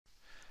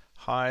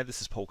Hi, this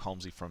is Paul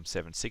Colmsey from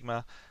 7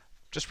 Sigma.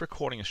 Just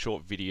recording a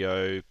short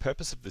video.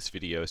 Purpose of this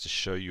video is to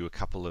show you a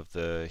couple of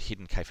the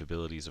hidden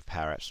capabilities of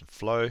PowerApps and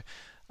Flow.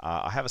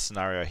 I have a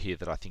scenario here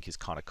that I think is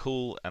kind of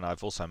cool, and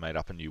I've also made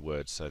up a new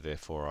word, so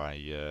therefore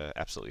I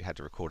absolutely had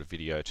to record a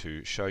video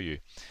to show you.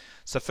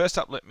 So first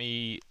up, let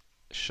me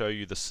show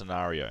you the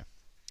scenario.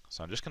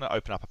 So I'm just going to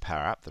open up a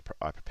PowerApp that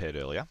I prepared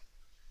earlier.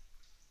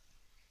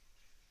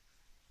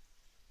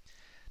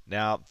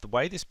 Now, the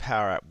way this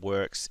PowerApp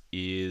works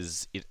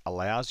is it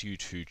allows you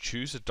to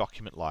choose a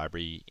document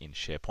library in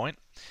SharePoint.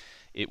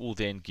 It will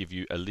then give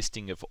you a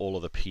listing of all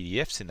of the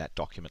PDFs in that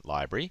document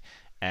library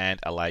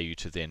and allow you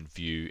to then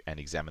view and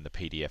examine the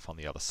PDF on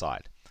the other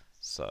side.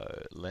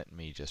 So let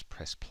me just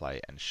press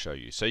play and show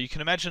you. So you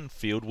can imagine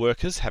field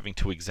workers having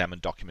to examine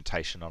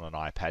documentation on an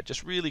iPad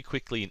just really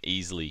quickly and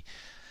easily.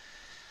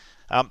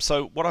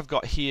 So what I've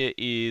got here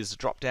is a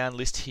drop-down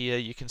list here.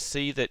 You can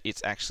see that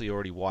it's actually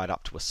already wired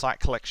up to a site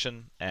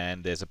collection,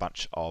 and there's a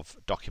bunch of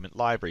document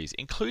libraries,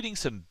 including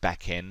some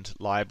back-end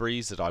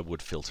libraries that I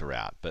would filter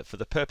out. But for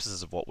the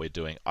purposes of what we're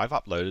doing, I've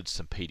uploaded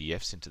some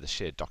PDFs into the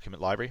shared document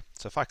library.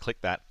 So if I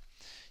click that,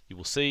 you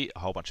will see a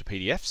whole bunch of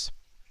PDFs,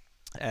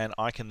 and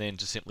I can then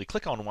just simply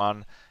click on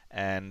one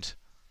and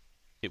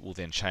it will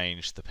then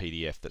change the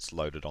PDF that's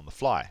loaded on the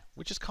fly,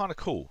 which is kind of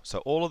cool.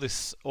 So all of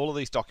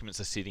these documents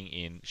are sitting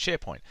in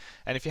SharePoint.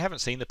 And if you haven't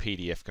seen the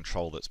PDF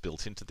control that's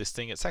built into this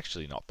thing, it's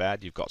actually not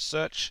bad. You've got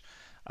search,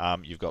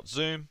 you've got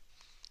zoom,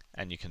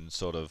 and you can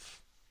sort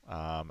of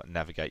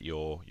navigate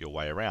your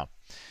way around.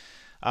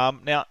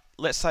 Now,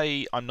 let's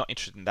say I'm not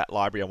interested in that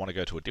library. I want to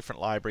go to a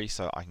different library,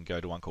 so I can go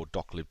to one called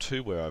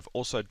doclib2 where I've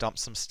also dumped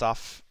some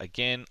stuff.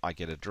 Again, I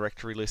get a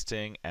directory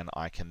listing, and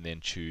I can then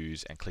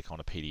choose and click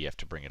on a PDF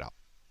to bring it up.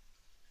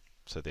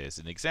 So there's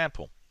an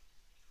example.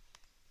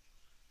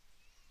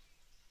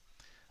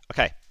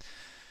 Okay,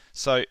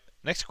 so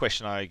next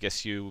question I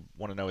guess you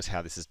want to know is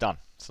how this is done.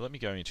 So let me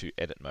go into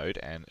edit mode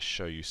and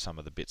show you some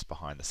of the bits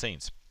behind the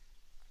scenes.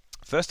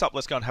 First up,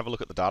 let's go and have a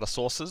look at the data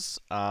sources.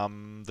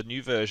 The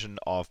new version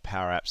of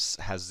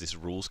PowerApps has this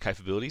rules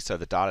capability, so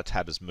the data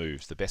tab has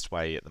moved. The best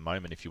way at the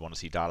moment if you want to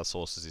see data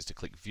sources is to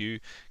click view,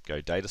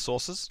 go data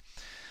sources.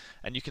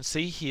 And you can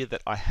see here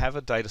that I have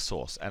a data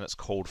source and it's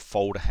called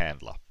folder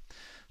handler.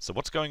 So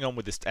what's going on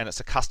with this, and it's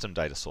a custom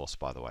data source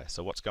by the way,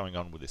 so what's going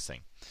on with this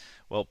thing?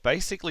 Well,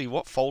 basically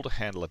what folder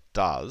handler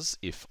does,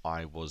 if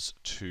I was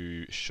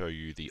to show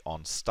you the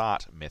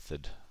onStart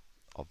method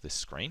of this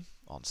screen,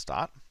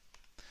 onStart,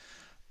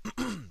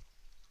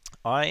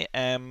 I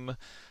am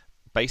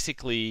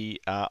basically,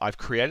 I've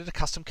created a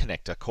custom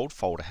connector called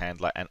folder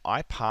handler, and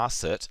I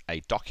pass it a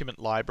document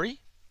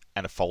library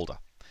and a folder.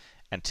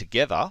 And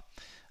together,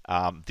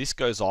 this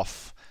goes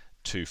off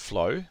to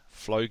Flow.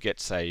 Flow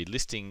gets a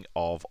listing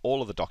of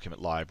all of the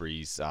document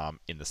libraries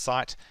in the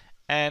site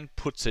and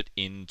puts it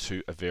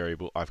into a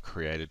variable I've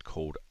created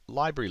called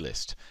library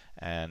list.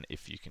 And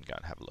if you can go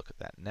and have a look at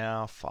that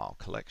now, file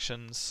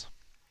collections,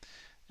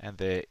 and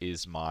there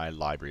is my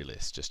library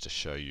list just to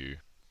show you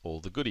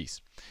all the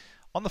goodies.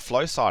 On the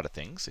Flow side of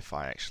things, if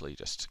I actually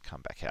just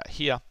come back out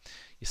here,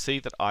 you see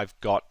that I've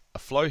got a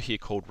flow here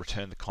called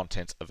return the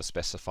contents of a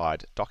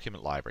specified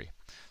document library.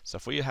 So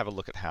if we have a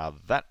look at how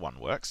that one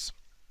works,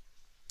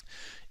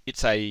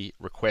 it's a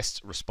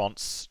request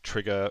response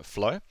trigger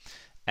flow,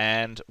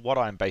 and what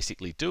I'm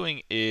basically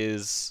doing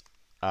is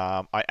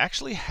I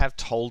actually have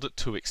told it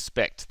to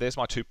expect, there's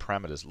my two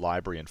parameters,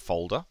 library and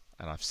folder,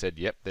 and I've said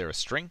yep, they're a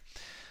string.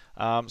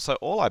 So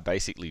all I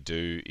basically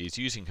do is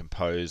using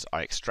compose,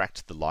 I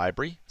extract the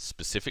library,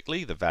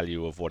 specifically the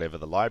value of whatever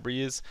the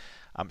library is.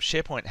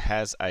 SharePoint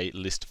has a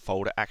list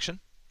folder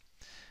action,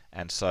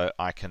 and so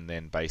I can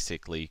then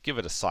basically give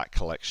it a site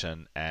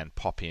collection and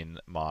pop in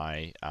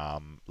my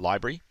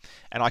library.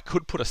 And I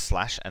could put a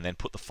slash and then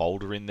put the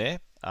folder in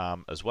there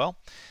as well.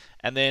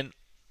 And then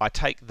I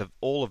take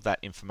all of that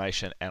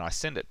information and I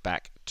send it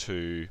back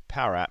to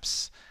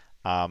PowerApps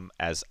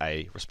as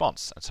a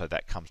response. And so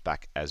that comes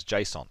back as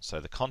JSON.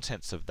 So the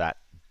contents of that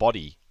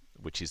body,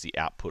 which is the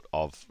output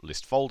of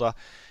list folder,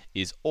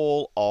 is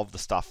all of the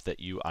stuff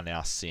that you are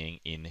now seeing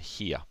in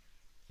here,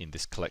 in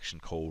this collection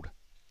called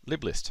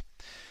liblist.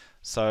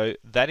 So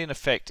that in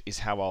effect is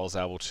how I was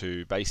able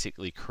to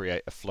basically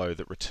create a flow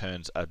that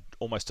returns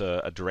almost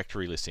a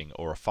directory listing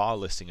or a file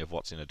listing of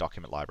what's in a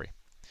document library.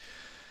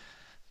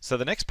 So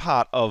the next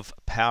part of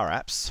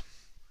PowerApps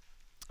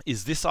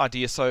is this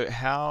idea. So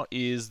how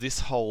is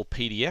this whole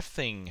PDF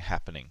thing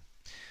happening?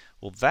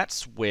 Well,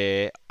 that's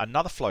where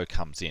another flow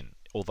comes in,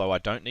 although I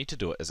don't need to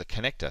do it as a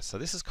connector. So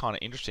this is kind of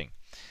interesting.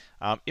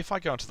 If I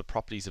go into the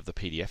properties of the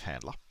PDF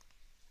handler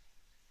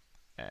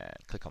and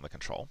click on the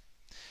control,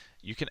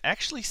 you can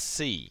actually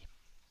see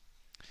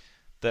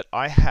that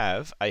I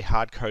have a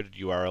hard-coded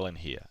URL in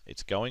here.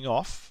 It's going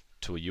off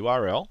to a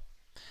URL,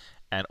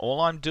 and all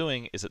I'm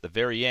doing is at the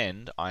very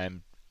end,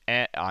 I'm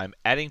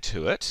adding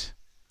to it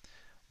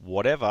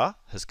whatever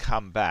has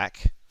come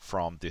back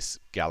from this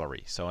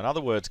gallery. So in other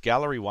words,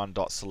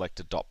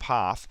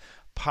 gallery1.selected.path,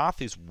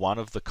 path is one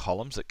of the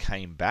columns that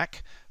came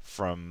back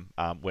from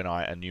when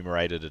I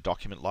enumerated a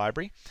document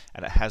library,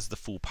 and it has the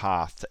full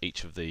path to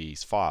each of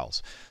these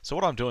files. So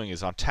what I'm doing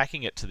is I'm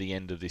tacking it to the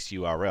end of this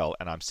URL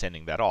and I'm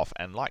sending that off,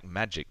 and like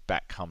magic,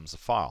 back comes the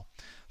file.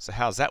 So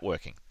how's that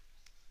working?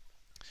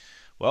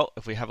 Well,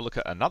 if we have a look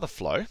at another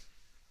flow,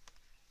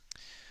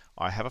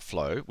 I have a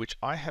flow which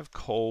I have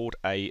called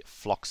a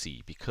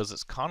Floxy because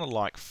it's kind of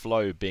like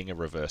Flow being a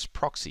reverse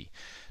proxy.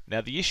 Now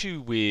the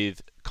issue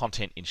with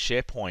content in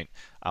SharePoint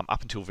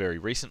up until very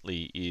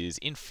recently is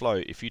in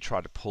Flow, if you try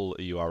to pull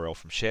a URL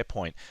from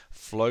SharePoint,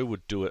 Flow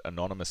would do it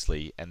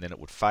anonymously and then it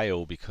would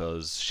fail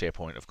because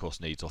SharePoint of course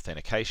needs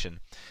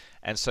authentication.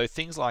 And so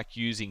things like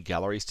using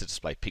galleries to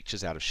display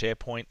pictures out of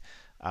SharePoint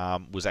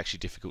was actually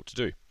difficult to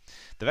do.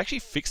 They've actually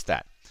fixed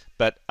that,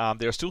 but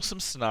there are still some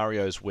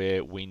scenarios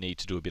where we need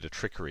to do a bit of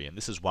trickery, and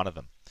this is one of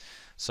them.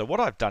 So what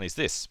I've done is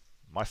this.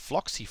 My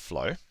Floxy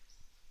flow,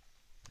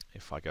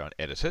 if I go and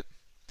edit it,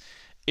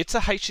 it's a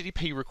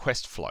HTTP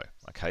request flow.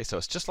 Okay, so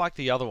it's just like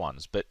the other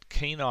ones, but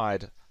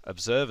keen-eyed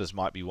observers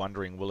might be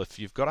wondering, well, if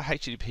you've got a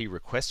HTTP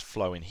request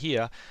flow in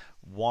here,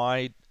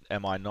 why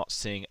am I not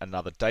seeing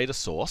another data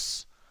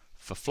source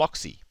for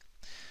Floxy?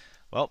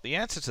 Well, the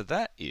answer to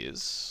that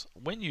is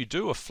when you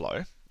do a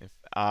flow,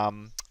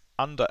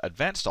 under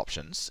advanced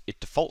options,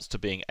 it defaults to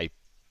being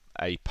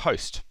a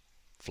post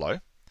flow,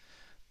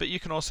 but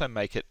you can also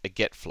make it a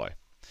get flow.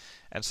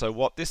 And so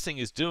what this thing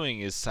is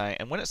doing is saying,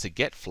 and when it's a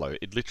get flow,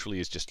 it literally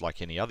is just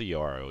like any other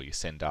URL. You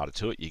send data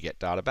to it, you get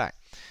data back.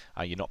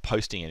 You're not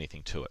posting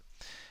anything to it.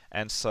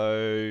 And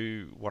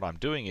so what I'm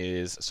doing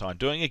is, I'm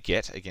doing a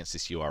get against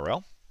this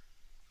URL.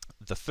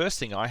 The first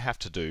thing I have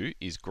to do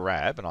is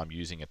grab, and I'm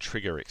using a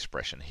trigger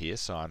expression here,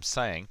 so I'm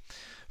saying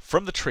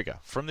from the trigger,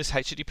 from this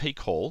HTTP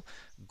call,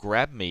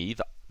 grab me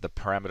the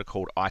parameter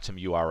called item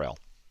URL.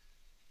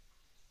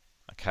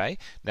 Okay,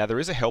 now there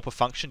is a helper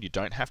function. You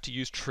don't have to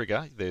use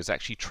trigger. There's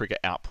actually trigger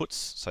outputs,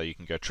 so you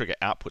can go trigger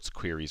outputs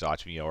queries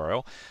item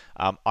URL.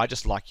 I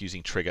just like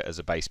using trigger as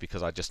a base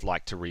because I just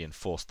like to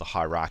reinforce the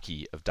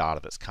hierarchy of data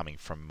that's coming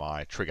from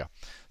my trigger.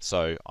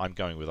 So I'm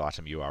going with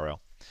item URL.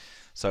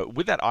 So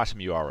with that item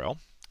URL,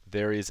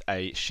 there is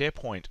a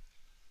SharePoint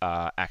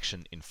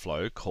action in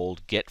Flow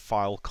called get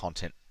file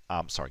content.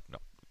 Sorry, no,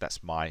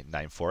 that's my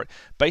name for it.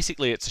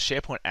 Basically, it's a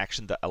SharePoint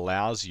action that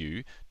allows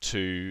you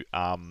to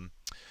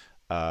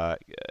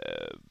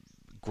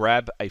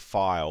grab a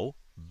file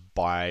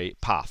by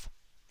path.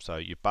 So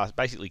you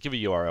basically give a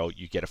URL,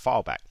 you get a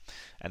file back.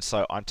 And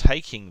so I'm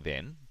taking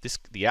then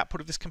the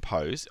output of this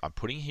compose, I'm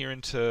putting here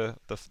into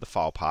the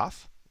file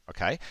path,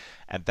 okay,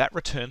 and that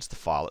returns the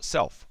file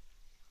itself.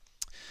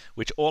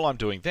 Which all I'm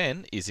doing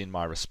then is in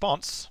my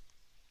response,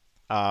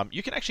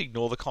 you can actually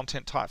ignore the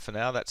content type for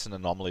now, that's an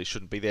anomaly, it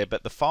shouldn't be there,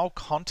 but the file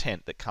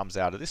content that comes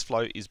out of this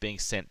flow is being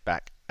sent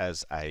back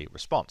as a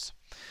response.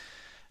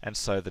 And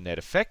so the net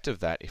effect of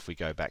that, if we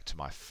go back to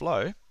my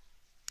flow,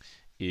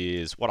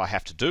 is what I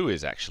have to do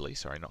is actually,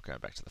 sorry, not going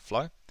back to the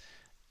flow,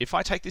 if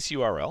I take this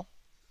URL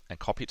and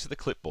copy it to the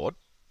clipboard,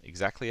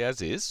 exactly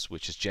as is,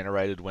 which is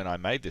generated when I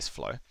made this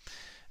flow,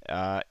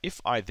 if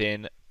I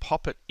then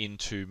pop it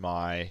into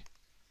my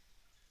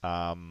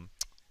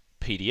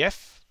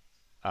PDF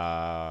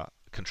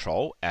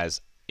control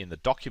as in the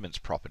documents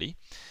property,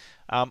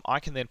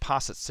 I can then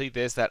pass it. See,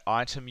 there's that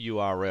item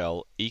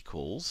URL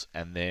equals,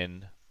 and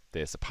then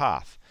there's the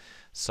path.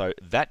 So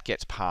that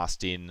gets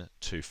passed in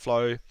to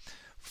Flow.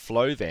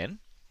 Flow gets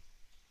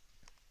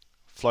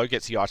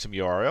the item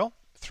URL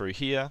through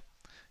here,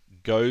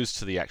 goes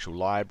to the actual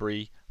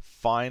library,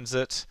 finds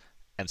it,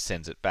 and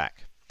sends it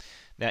back.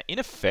 Now, in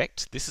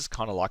effect, this is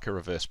kind of like a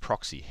reverse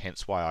proxy,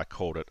 hence why I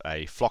called it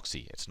a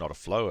Floxy. It's not a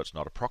flow, it's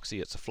not a proxy,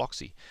 it's a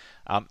Floxy.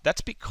 That's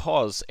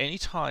because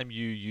anytime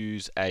you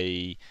use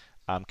a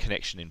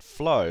connection in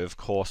Flow, of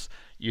course,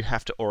 you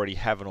have to already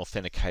have an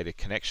authenticated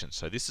connection.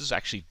 So this is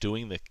actually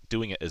doing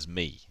it as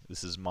me.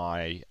 This is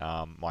my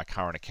my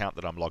current account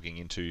that I'm logging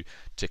into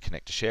to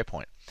connect to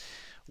SharePoint.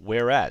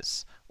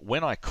 Whereas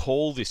when I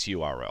call this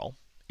URL,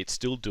 it's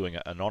still doing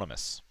it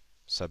anonymous.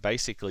 So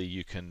basically,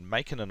 you can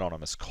make an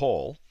anonymous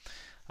call.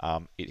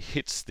 It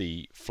hits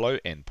the Flow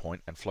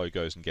endpoint, and Flow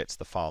goes and gets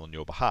the file on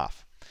your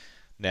behalf.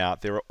 Now,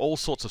 there are all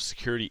sorts of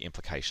security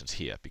implications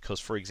here because,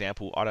 for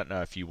example, I don't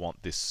know if you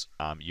want this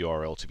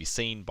URL to be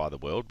seen by the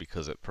world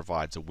because it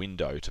provides a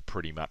window to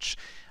pretty much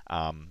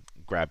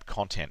grab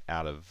content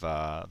out of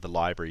the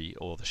library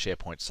or the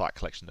SharePoint site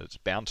collection that it's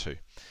bound to,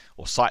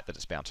 or site that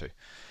it's bound to.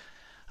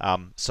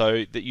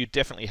 So that you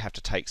definitely have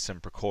to take some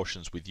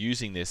precautions with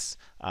using this,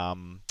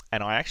 and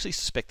I actually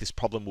suspect this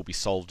problem will be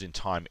solved in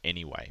time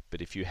anyway.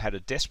 But if you had a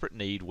desperate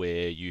need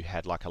where you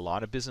had like a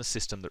line of business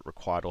system that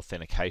required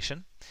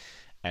authentication,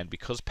 and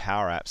because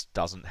PowerApps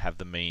doesn't have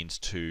the means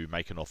to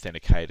make an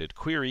authenticated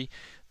query,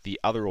 the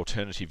other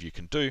alternative you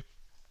can do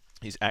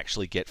is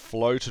actually get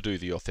Flow to do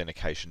the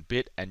authentication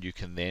bit, and you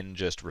can then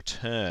just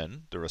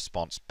return the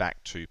response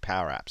back to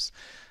PowerApps.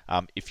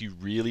 If you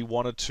really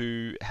wanted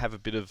to have a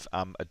bit of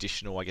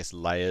additional, I guess,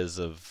 layers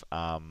of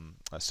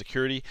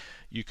security,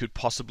 you could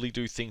possibly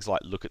do things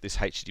like look at this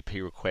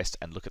HTTP request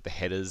and look at the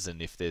headers,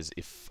 and if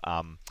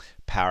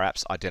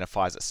PowerApps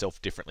identifies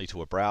itself differently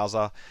to a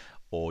browser,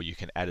 or you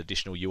can add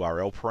additional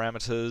URL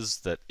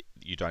parameters that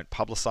you don't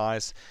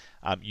publicize.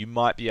 You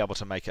might be able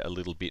to make it a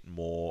little bit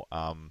more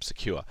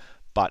secure.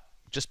 But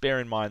just bear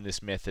in mind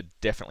this method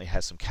definitely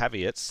has some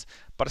caveats,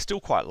 but I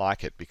still quite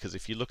like it because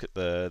if you look at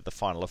the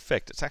final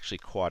effect, it's actually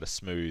quite a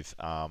smooth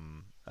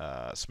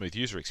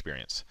user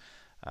experience.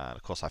 And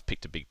of course, I've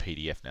picked a big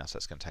PDF now, so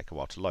it's going to take a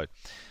while to load.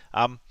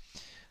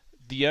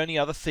 The only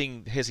other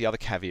thing, here's the other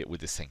caveat with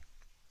this thing.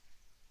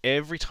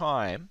 Every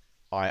time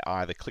I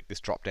either click this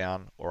drop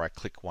down or I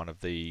click one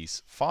of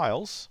these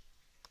files,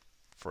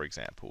 for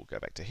example, go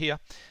back to here,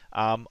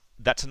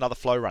 that's another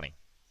flow running.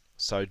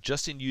 So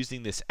just in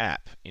using this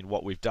app, in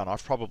what we've done,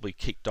 I've probably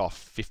kicked off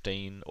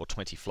 15 or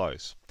 20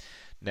 flows.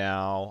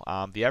 Now,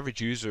 the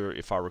average user,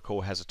 if I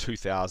recall, has a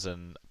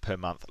 2,000 per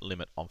month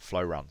limit on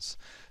flow runs.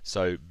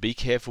 So be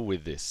careful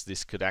with this.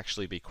 This could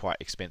actually be quite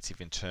expensive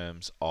in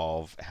terms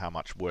of how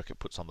much work it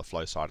puts on the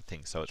flow side of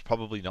things. So it's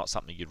probably not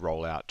something you'd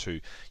roll out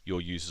to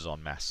your users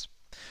en masse.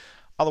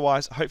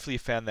 Otherwise, hopefully you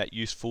found that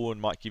useful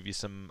and might give you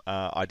some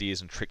ideas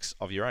and tricks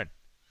of your own.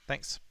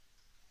 Thanks.